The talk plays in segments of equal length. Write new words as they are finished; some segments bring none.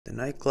The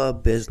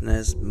nightclub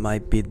business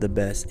might be the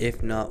best,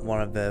 if not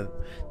one of the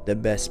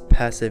best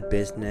passive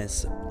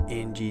business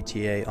in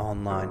GTA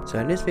Online. So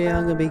in this video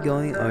I'm going to be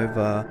going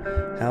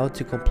over how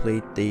to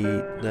complete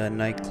the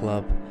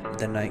nightclub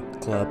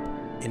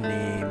in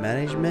the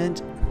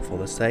management for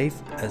the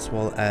safe, as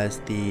well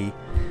as the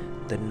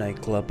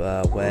nightclub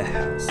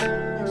warehouse.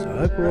 So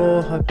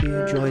overall, hope you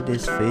enjoyed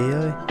this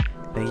video.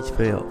 Thanks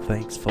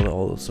for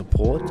all the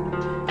support,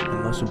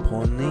 and most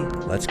importantly,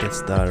 let's get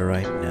started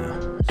right now.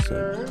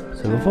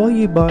 So before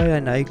you buy a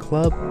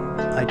nightclub,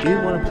 I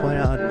do want to point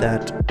out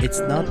that it's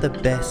not the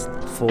best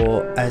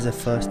as a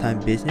first-time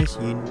business.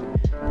 You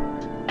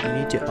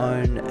need to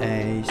own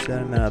a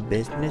certain amount of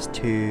business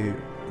to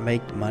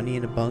make money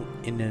in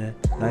a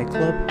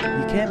nightclub.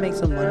 You can make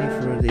some money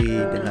for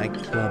the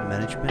nightclub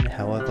management.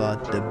 However,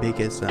 the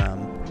biggest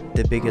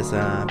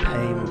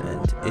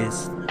payment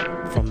is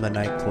from the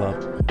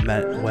nightclub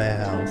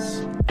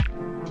warehouse.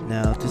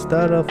 Now, to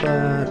start off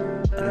a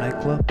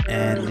nightclub,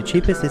 and the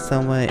cheapest is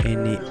somewhere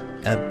in the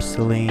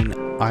Epsilon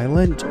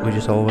Island, which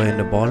is all the way in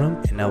the bottom,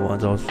 and that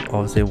one's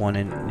obviously one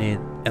in the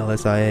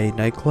LSIA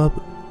nightclub.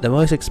 The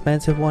most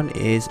expensive one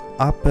is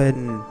up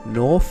in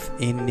north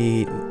in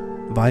the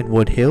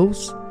Vinewood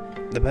Hills.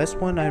 The best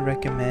one I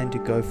recommend to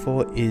go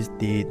for is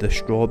the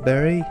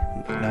Strawberry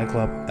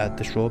nightclub at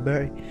the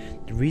Strawberry.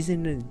 The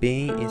reason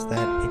being is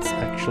that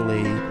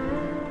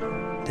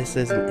this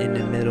is in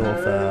the middle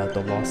of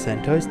the Los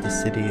Santos, the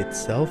city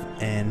itself,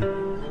 and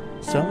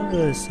some of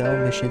the sell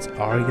missions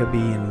are going to be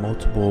in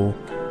multiple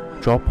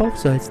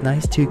drop-offs, so it's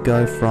nice to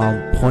go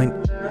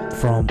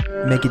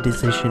make a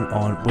decision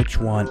on which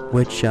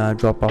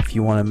drop-off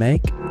you want to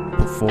make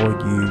before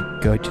you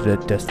go to the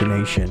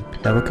destination.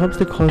 Now when it comes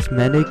to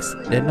cosmetics,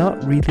 they're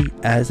not really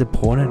as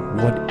important.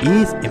 What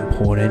is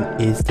important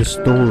is the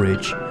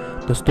storage.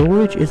 The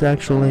storage is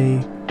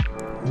actually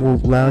will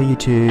allow you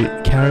to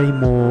carry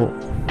more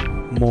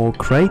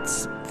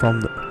crates from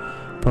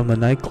the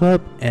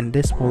nightclub, and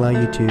this will allow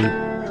you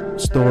to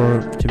store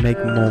to make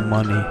more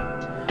money.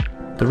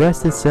 The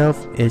rest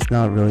itself is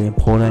not really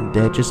important.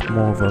 They're just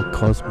more of a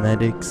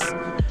cosmetics,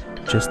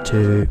 just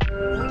to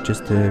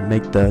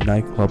make the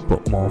nightclub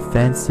look more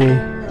fancy.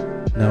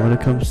 Now when it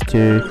comes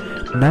to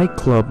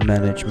nightclub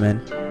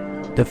management,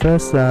 the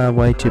first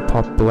way to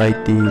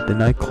populate the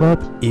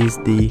nightclub is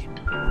the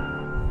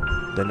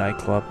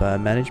nightclub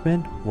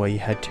management, where you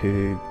had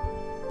to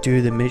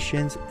do the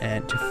missions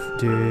and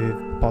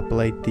to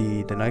populate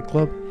the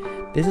nightclub.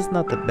 This is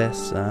not the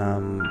best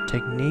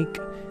technique,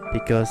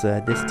 because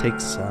this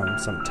takes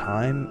some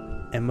time,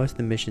 and most of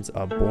the missions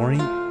are boring,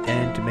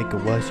 and to make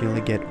it worse, you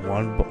only get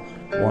one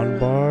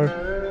bar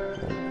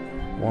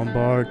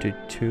to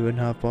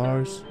 2.5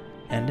 bars,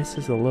 and this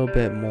is a little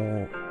bit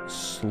more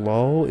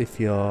slow if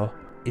you got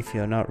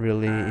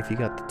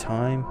the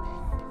time.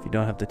 If you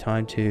don't have the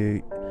time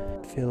to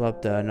fill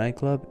up the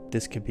nightclub,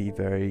 this can be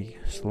very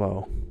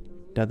slow.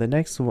 Now the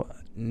next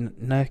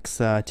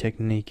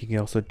technique you can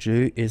also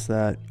do is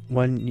that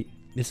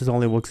this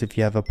only works if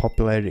you have a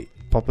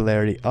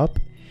popularity up,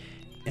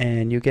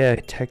 and you get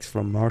a text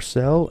from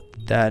Marcel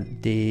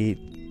that the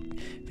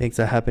things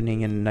are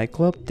happening in the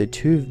nightclub.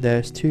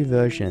 There's two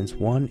versions.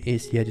 One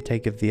is you had to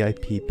take a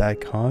VIP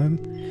back home,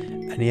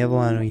 and the other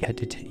one you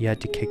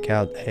had to kick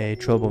out a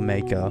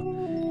troublemaker.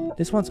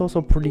 This one's also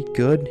pretty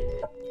good.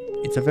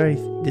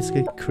 This could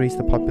increase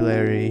the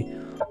popularity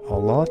a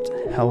lot.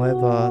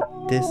 However,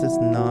 this is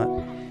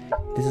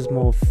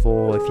more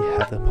for if you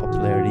have the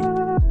popularity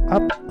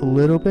up a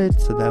little bit,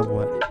 so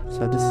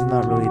this is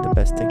not really the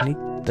best technique.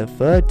 The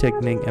third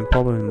technique, and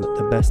probably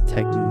the best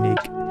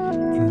technique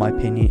in my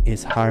opinion,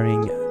 is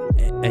hiring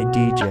a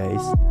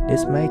DJs.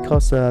 This may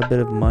cost a bit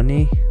of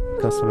money,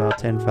 cost about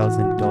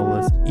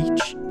 $10,000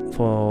 each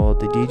for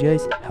the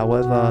DJs.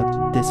 However,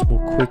 this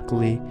will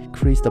quickly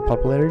increase the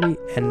popularity,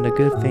 and the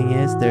good thing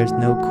is there's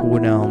no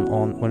cooldown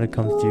on when it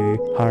comes to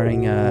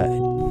hiring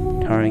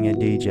a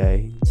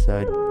DJ.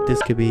 So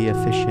this could be an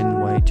efficient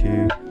way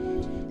to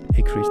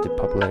increase the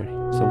popularity.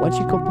 So once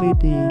you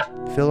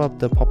fill up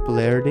the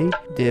popularity,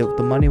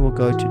 the money will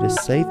go to the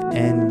safe,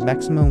 and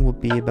maximum will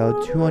be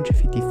about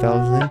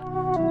 250,000,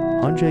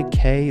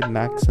 100k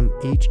maximum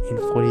each in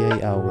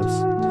 48 hours.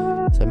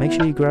 So make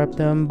sure you grab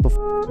them.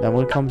 Now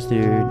when it comes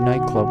to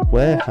nightclub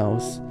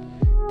warehouse,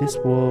 this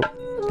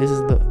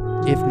is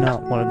if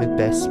not one of the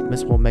best.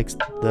 This will make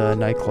the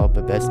nightclub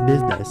the best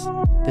business.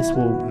 This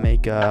will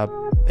make a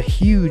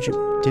huge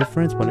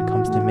difference when it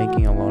comes to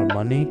making a lot of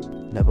money.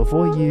 Now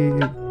before you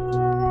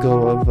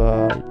go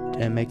over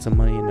and make some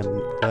money in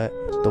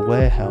the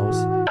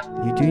warehouse,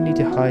 you do need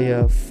to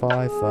hire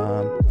five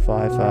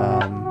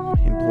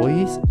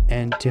employees,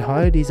 and to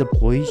hire these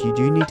employees you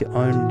do need to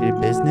own the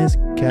business.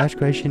 Cash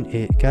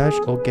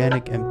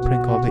organic and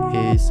print copy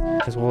is,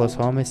 as well as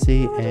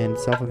pharmacy and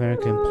South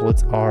American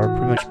imports are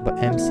pretty much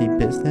MC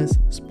business.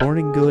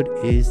 Sporting good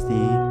is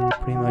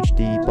pretty much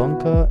the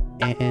bunker,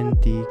 and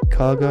the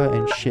cargo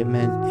and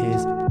shipment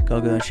is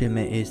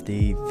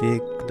the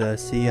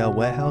CL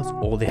warehouse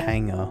or the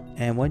hangar.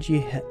 And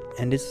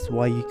this is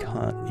why you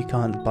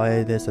can't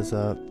buy this as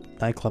a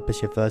nightclub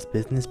is your first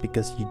business,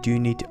 because you do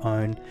need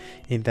to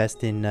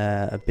invest in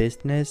a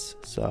business.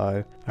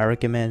 So I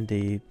recommend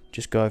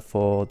just go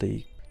for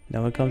the.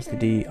 Now when it comes to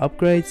the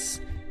upgrades,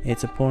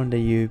 it's important that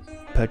you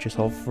purchase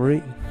all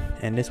three,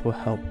 and this will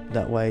help.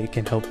 That way it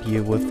can help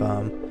you with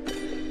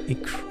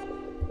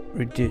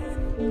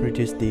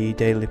reduce the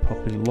daily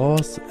property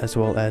loss, as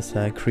well as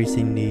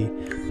increasing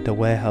the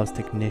warehouse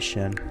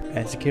technician.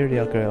 And security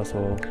upgrade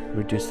also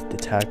reduces the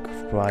attack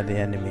by the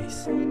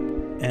enemies.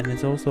 And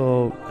it's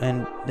also,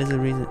 and there's a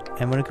reason.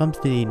 And when it comes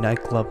to the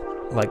nightclub,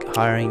 like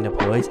hiring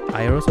employees,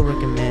 I also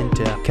recommend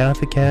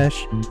counterfeit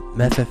cash,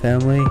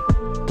 methamphetamine,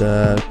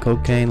 the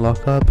cocaine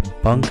lockup,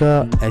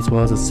 bunker, as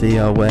well as a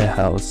CR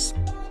warehouse.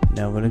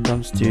 Now when it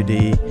comes to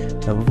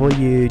before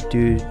you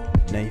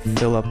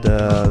fill up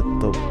the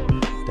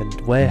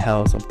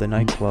warehouse of the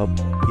nightclub,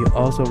 it's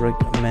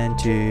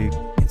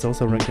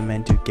also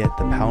recommend to get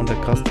the pounder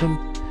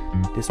custom.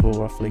 This will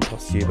roughly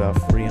cost you about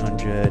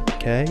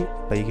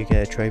 300k, but you can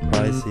get a trade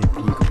price if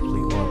you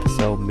complete one of the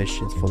sell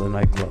missions for the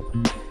nightclub.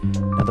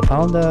 Now the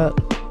pounder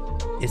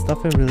is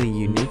nothing really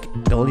unique.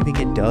 The only thing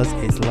it does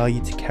is allow you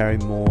to carry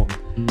more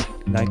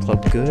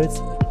nightclub goods,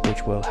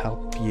 which will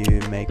help you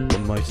make the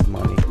most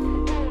money.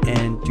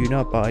 And do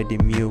not buy the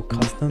mule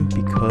custom,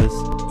 because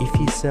if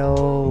you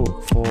sell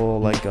for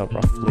like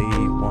roughly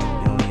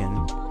 1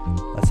 million,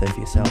 let's say if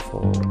you sell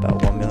for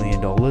about $1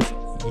 million,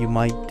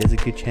 there's a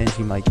good chance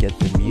you might get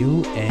the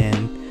mule,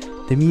 and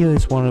the mule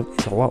is a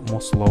lot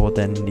more slower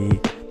than the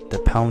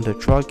pounder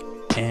truck.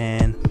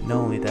 And not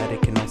only that,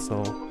 it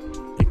also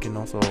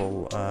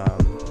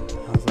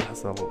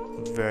has a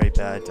very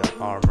bad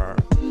armor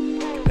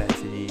compared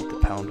to the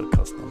pounder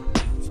custom.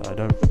 So I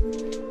don't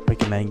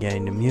recommend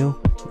getting the mule.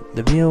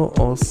 The mule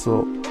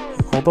also,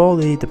 although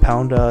the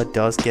pounder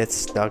does get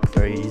stuck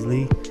very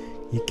easily,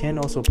 you can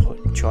also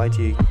try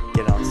to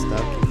get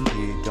unstuck if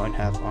you don't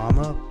have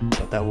armor,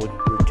 but that would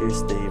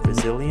reduce the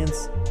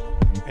resilience.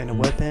 And the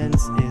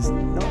weapons is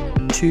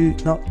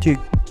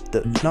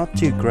not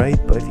too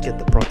great, but if you get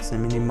the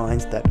proximity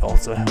mines, that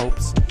also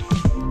helps.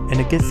 And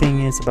the good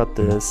thing is about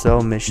the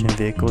cell mission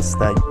vehicles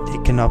that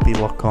it cannot be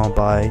locked on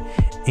by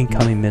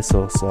incoming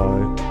missiles,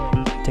 so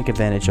take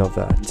advantage of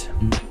that.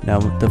 Now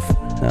the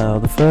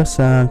first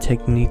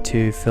technique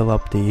to fill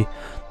up the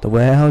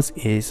warehouse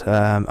is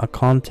a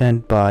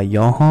content by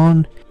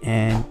Johan,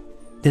 and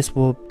this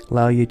will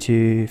allow you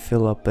to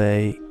fill up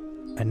a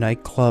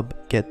nightclub,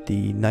 get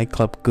the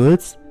nightclub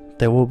goods.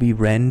 They will be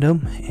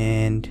random,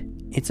 and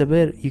you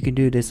can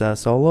do this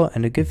solo.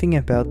 And the good thing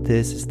about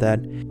this is that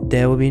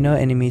there will be no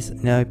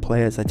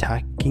players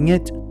attacking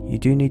it. You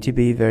do need to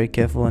be very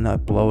careful and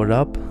not blow it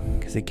up,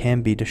 because it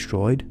can be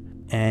destroyed.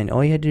 And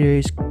all you have to do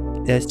is,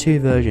 there's two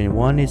versions.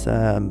 One is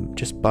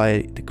just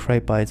buy the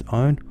crate by its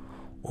own,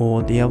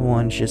 or the other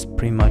one is just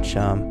pretty much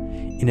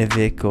in a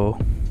vehicle.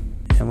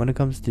 And when it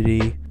comes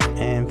to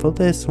for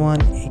this one,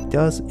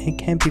 it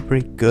can be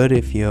pretty good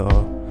if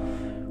you're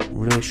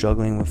really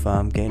struggling with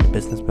getting the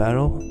business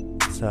battle.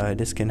 So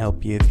this can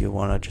help you if you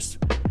want to just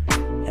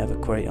have a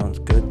crate on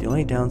good. The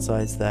only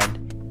downside is that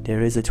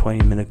there is a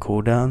 20-minute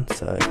cooldown,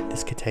 so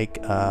this could take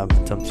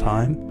some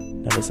time.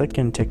 Now the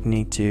second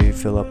technique to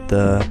fill up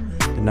the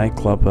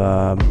nightclub,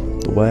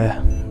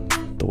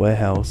 the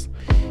warehouse,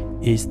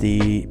 is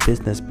the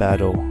business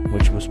battle,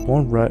 which will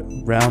spawn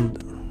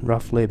round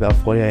roughly about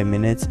 48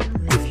 minutes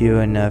if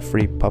you're in a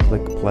free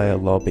public player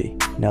lobby.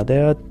 Now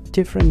there are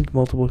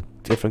multiple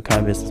different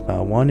kind of business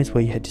battle. One is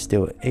where you had to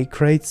steal 8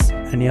 crates,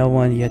 and the other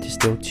one you had to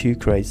steal 2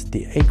 crates.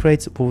 The 8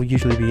 crates will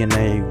usually be in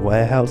a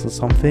warehouse or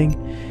something,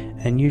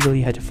 and usually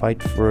you had to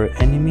fight for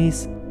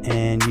enemies,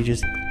 and you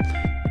just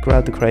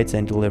grab the crates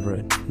and deliver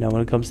it. Now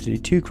when it comes to the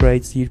 2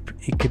 crates, it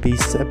could be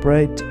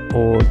separate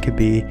or it could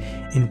be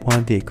in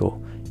one vehicle.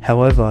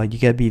 However, you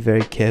gotta be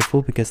very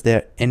careful, because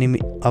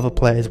other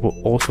players will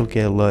also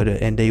get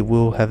alerted, and they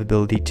will have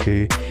ability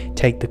to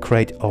take the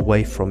crate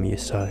away from you.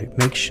 So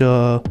make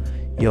sure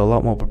you're a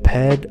lot more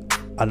prepared,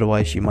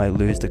 otherwise you might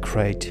lose the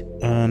crate.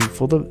 And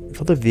for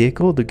the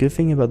vehicle, the good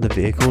thing about the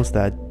vehicle is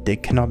that they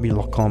cannot be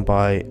locked on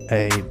by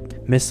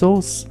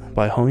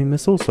homing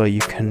missiles, so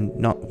you can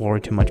not worry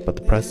too much about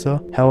the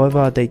pressure.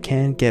 However, they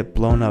can get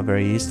blown up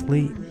very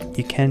easily.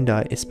 You can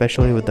die,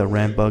 especially with the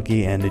Ram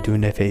buggy and the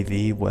Dune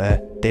FAV,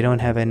 where they don't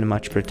have any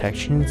much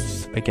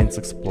protections against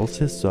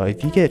explosives. So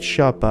if you get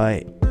shot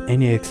by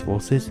any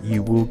explosives,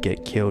 you will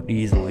get killed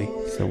easily.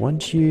 So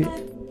once you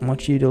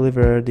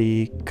deliver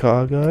the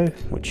cargo,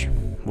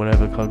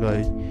 whatever cargo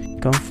you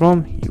come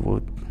from, you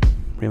will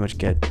pretty much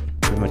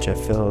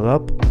fill it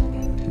up.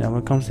 Now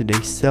when it comes to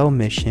the sell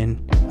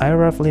mission, I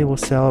will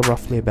sell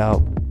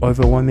about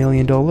over $1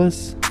 million,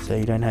 so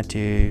you don't have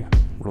to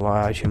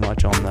rely too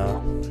much on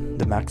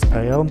the max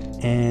payout.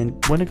 And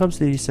when it comes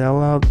to the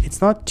sellout, it's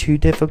not too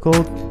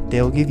difficult.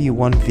 They'll give you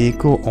 1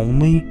 vehicle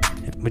only,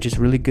 which is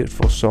really good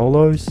for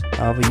solos.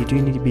 However, you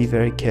do need to be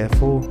very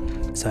careful.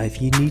 So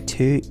if you need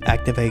to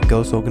activate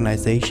Ghost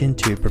Organization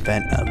to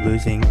prevent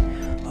losing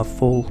a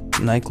full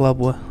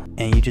nightclub,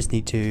 and you just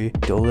need to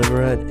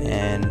deliver it,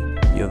 and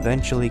you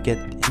eventually get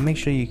make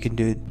sure you can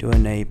do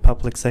in a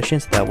public session,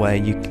 so that way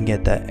you can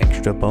get that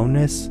extra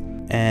bonus.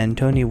 And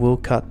Tony will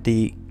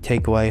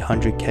take away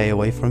 100k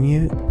away from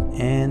you.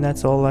 And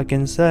that's all I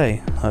can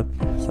say. I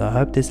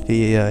hope this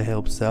video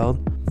helps out.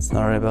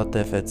 Sorry about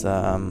if it's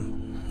a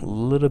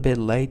little bit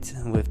late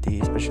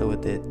especially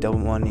with the double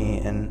money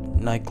and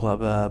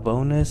nightclub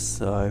bonus.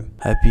 So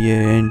hope you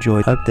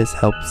enjoyed. Hope this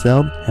helps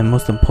out, and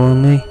most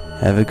importantly,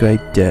 have a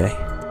great day.